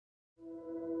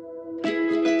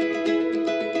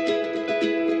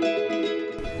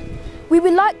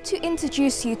would like to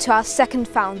introduce you to our second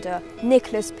founder,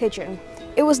 Nicholas Pigeon.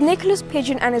 It was Nicholas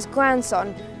Pigeon and his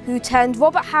grandson who turned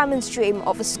Robert Hammond's dream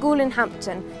of a school in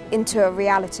Hampton into a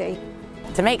reality.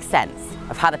 To make sense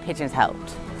of how the Pigeons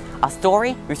helped, our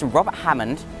story moves from Robert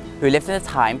Hammond, who lived in the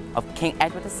time of King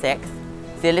Edward VI,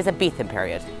 to the Elizabethan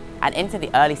period, and into the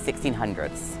early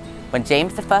 1600s, when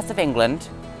James I of England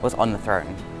was on the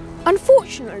throne.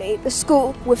 Unfortunately, the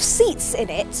school with seats in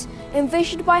it,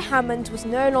 envisioned by Hammond, was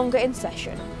no longer in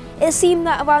session. It seemed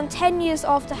that around 10 years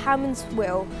after Hammond's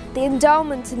will, the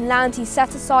endowment and land he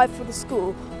set aside for the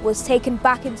school was taken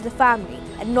back into the family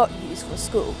and not used for a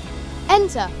school.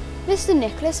 Enter Mr.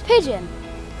 Nicholas Pigeon.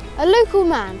 A local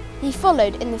man, he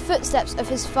followed in the footsteps of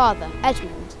his father,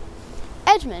 Edmund.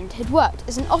 Edmund had worked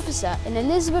as an officer in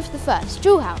Elizabeth I's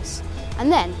jewel house,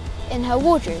 and then in her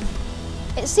wardrobe.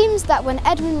 It seems that when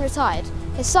Edmund retired,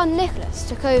 his son Nicholas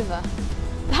took over.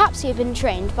 Perhaps he had been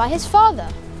trained by his father.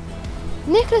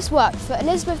 Nicholas worked for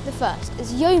Elizabeth I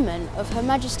as yeoman of Her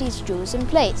Majesty's jewels and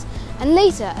plates, and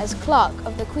later as clerk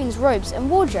of the Queen's robes and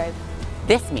wardrobe.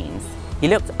 This means he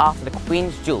looked after the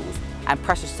Queen's jewels and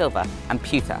precious silver and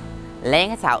pewter,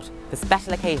 laying it out for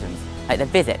special occasions like the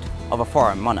visit of a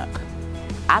foreign monarch.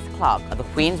 As clerk of the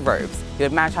Queen's robes, he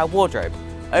would manage her wardrobe,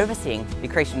 overseeing the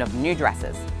creation of new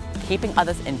dresses, keeping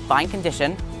others in fine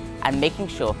condition, and making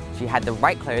sure she had the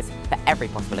right clothes for every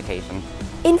possible occasion.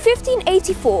 In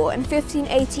 1584 and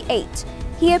 1588,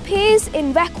 he appears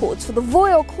in records for the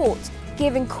royal court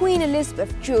giving Queen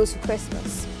Elizabeth jewels for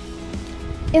Christmas.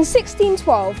 In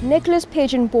 1612, Nicholas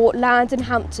Pigeon bought land in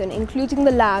Hampton, including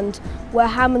the land where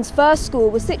Hammond's first school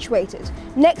was situated,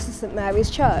 next to St Mary's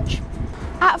Church.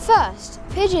 At first,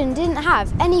 Pigeon didn't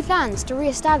have any plans to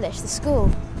re-establish the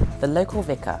school. The local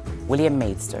vicar, William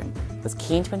Maidstone, was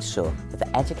keen to ensure that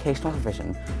the educational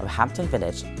provision of Hampton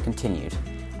Village continued.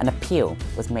 An appeal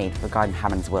was made regarding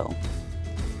Hammond's will.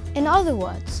 In other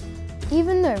words,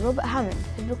 even though Robert Hammond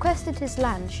had requested his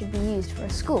land should be used for a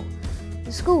school,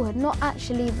 the school had not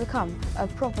actually become a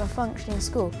proper functioning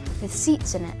school with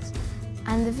seats in it,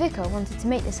 and the vicar wanted to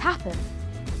make this happen.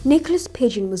 Nicholas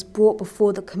Pigeon was brought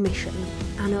before the commission,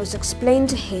 and it was explained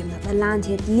to him that the land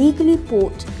he had legally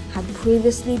bought had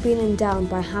previously been endowed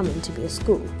by Hammond to be a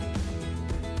school.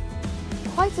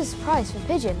 Quite a surprise for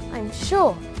Pigeon, I'm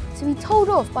sure, to be told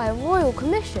off by a royal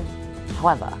commission.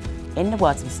 However, in the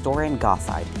words of historian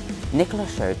Garside,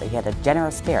 Nicholas showed that he had a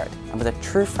generous spirit and was a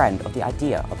true friend of the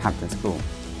idea of Hampton School.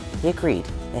 He agreed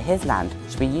that his land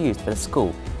should be used for the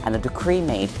school, and a decree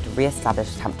made to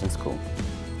re-establish Hampton School.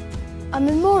 A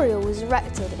memorial was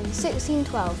erected in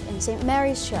 1612 in St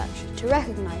Mary's Church to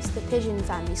recognise the Pigeon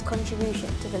family's contribution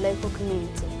to the local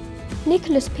community.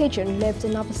 Nicholas Pigeon lived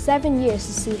another 7 years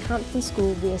to see Hampton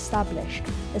School re-established.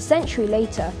 A century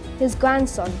later, his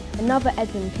grandson, another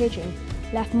Edmund Pigeon,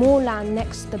 left more land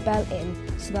next to the Bell Inn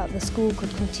so that the school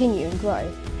could continue and grow.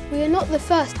 We are not the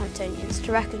first Hamptonians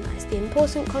to recognise the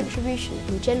important contribution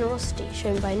and generosity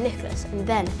shown by Nicholas and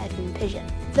then Edmund Pigeon.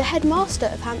 The headmaster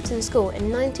of Hampton School in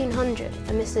 1900,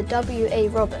 a Mr. W.A.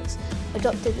 Roberts,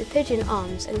 adopted the Pigeon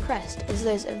arms and crest as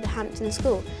those of the Hampton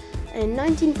School, and in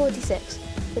 1946,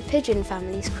 the Pigeon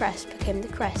family's crest became the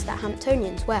crest that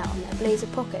Hamptonians wear on their blazer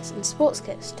pockets and sports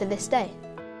kits to this day.